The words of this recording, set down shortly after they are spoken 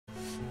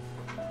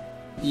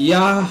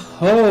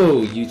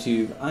Yahoo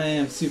YouTube, I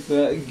am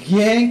Super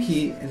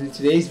Genki, and in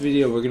today's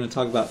video we're going to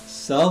talk about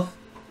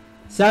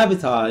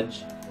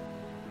self-sabotage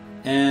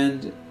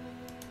and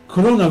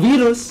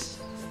coronavirus.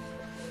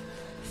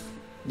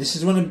 This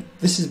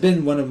has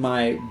been one of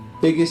my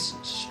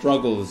biggest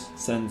struggles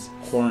since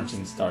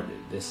quarantine started.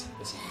 This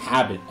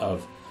habit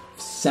of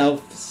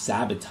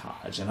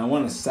self-sabotage, and I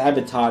want to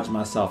sabotage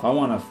myself. I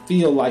want to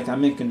feel like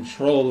I'm in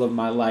control of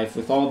my life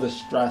with all the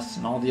stress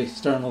and all the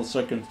external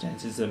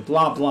circumstances and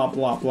blah blah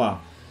blah blah.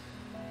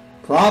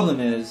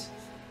 Problem is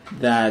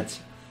that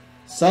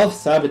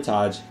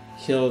self-sabotage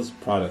kills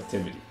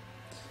productivity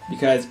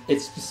because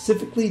it's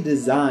specifically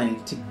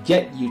designed to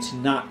get you to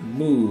not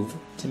move,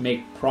 to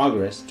make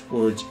progress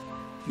towards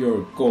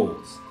your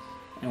goals.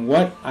 And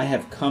what I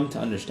have come to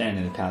understand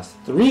in the past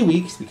 3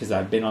 weeks, because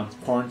I've been on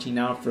quarantine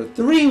now for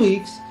 3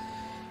 weeks,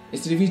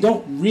 is that if you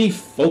don't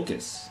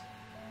refocus,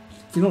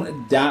 if you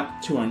don't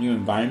adapt to our new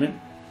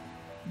environment,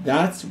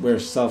 that's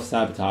where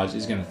self-sabotage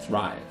is going to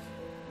thrive.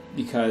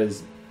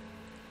 Because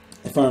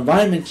if our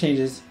environment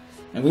changes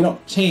and we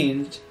don't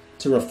change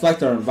to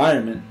reflect our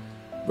environment,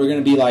 we're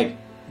going to be like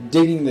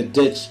digging the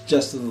ditch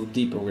just a little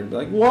deeper. We're going to be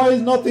like, why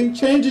is nothing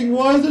changing?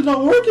 Why is it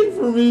not working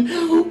for me?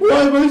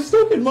 Why am I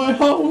stuck in my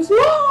house?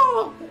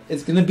 Ah!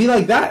 It's going to be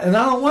like that, and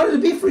I don't want it to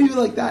be for you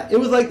like that. It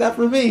was like that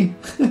for me.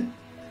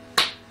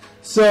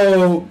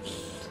 So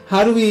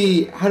how do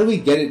we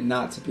get it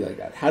not to be like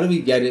that? How do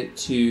we get it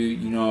to,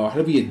 how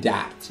do we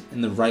adapt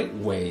in the right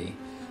way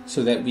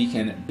so that we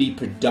can be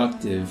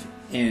productive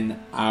in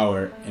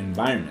our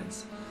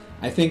environments?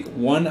 I think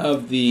one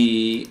of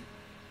the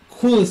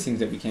coolest things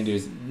that we can do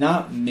is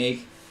not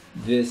make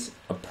this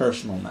a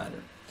personal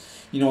matter.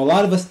 A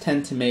lot of us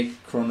tend to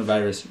make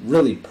coronavirus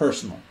really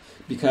personal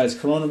because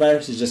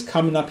coronavirus is just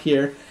coming up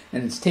here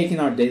and it's taking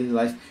our daily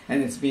life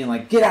and it's being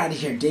like, get out of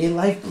here, daily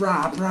life,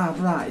 brah, brah,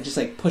 brah. It just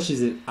like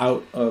pushes it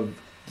out of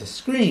the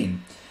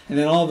screen. And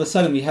then all of a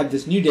sudden we have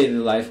this new daily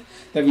life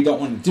that we don't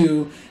want to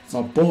do. It's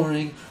all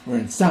boring. We're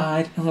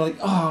inside and we're like,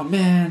 oh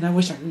man, I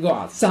wish I could go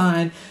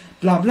outside,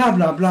 blah, blah,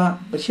 blah, blah.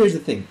 But here's the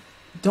thing.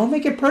 Don't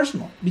make it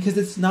personal because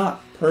it's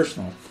not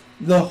personal.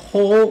 The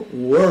whole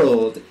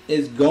world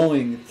is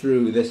going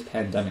through this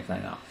pandemic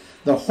right now.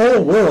 The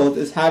whole world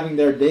is having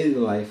their daily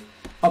life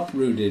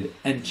uprooted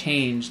and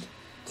changed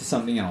to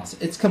something else.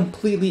 It's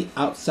completely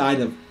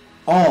outside of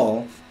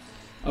all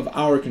of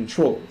our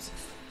controls.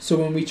 So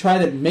when we try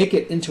to make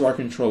it into our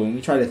control, when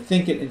we try to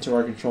think it into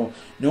our control,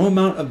 no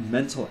amount of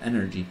mental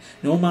energy,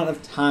 no amount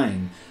of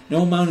time,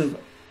 no amount of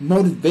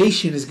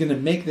motivation is going to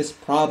make this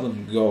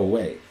problem go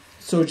away.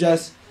 So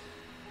just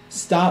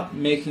stop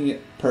making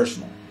it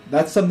personal.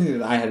 That's something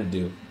that I had to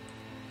do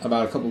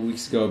about a couple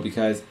weeks ago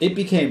because it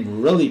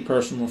became really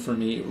personal for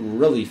me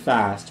really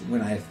fast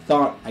when I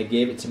thought I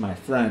gave it to my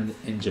friend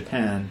in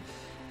Japan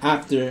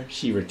after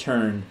she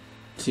returned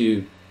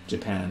to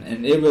Japan.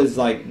 And it was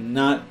like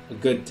not a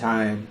good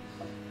time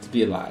to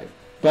be alive.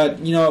 But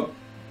when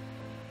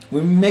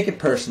we make it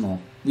personal,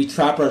 we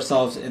trap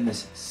ourselves in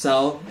this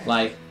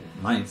cell-like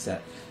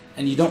mindset.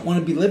 And you don't want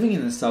to be living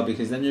in a cell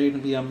because then you're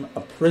going to become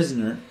a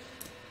prisoner.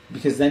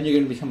 Because then you're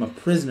going to become a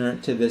prisoner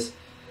to this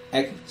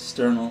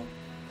external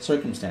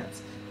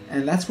circumstance.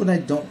 And that's what I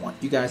don't want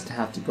you guys to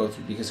have to go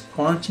through, because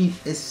quarantine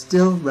is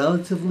still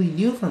relatively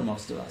new for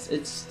most of us.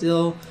 It's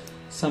still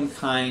some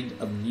kind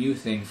of new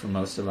thing for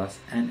most of us.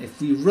 And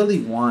if we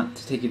really want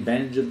to take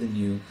advantage of the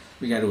new,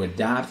 we got to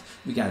adapt,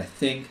 we got to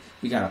think,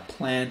 we got to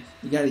plan,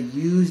 we got to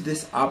use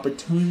this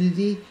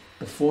opportunity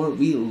before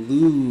we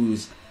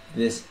lose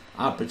this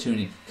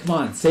opportunity. Come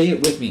on, say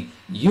it with me.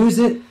 Use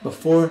it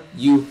before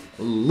you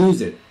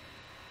lose it.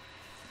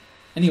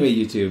 Anyway,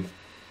 YouTube,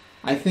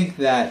 I think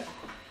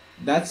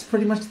that's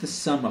pretty much the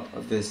sum up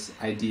of this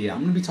idea.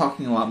 I'm going to be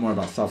talking a lot more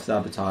about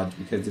self-sabotage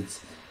because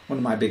it's one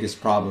of my biggest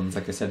problems,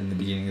 like I said in the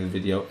beginning of the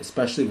video,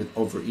 especially with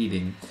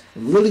overeating. I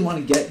really want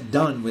to get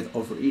done with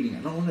overeating. I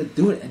don't want to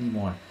do it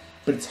anymore.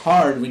 But it's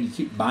hard when you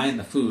keep buying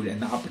the food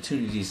and the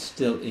opportunity is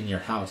still in your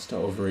house to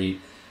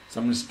overeat. So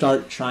I'm going to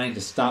start trying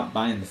to stop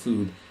buying the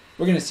food.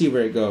 We're going to see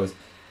where it goes.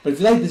 But if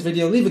you like this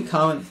video, leave a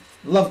comment.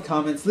 I love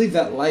comments. Leave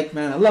that like,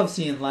 man. I love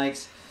seeing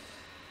likes.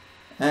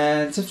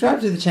 And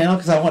subscribe to the channel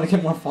because I want to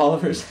get more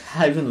followers.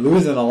 I've been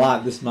losing a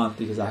lot this month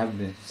because I haven't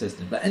been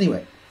consistent. But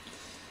anyway,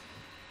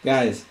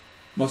 guys,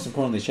 most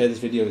importantly, share this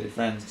video with your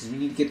friends because we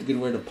need to get the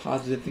good word of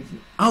positive thinking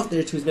out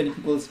there to as many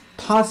people as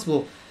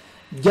possible.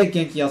 Get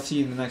Genki. I'll see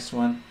you in the next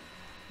one.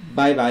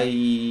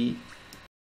 Bye-bye.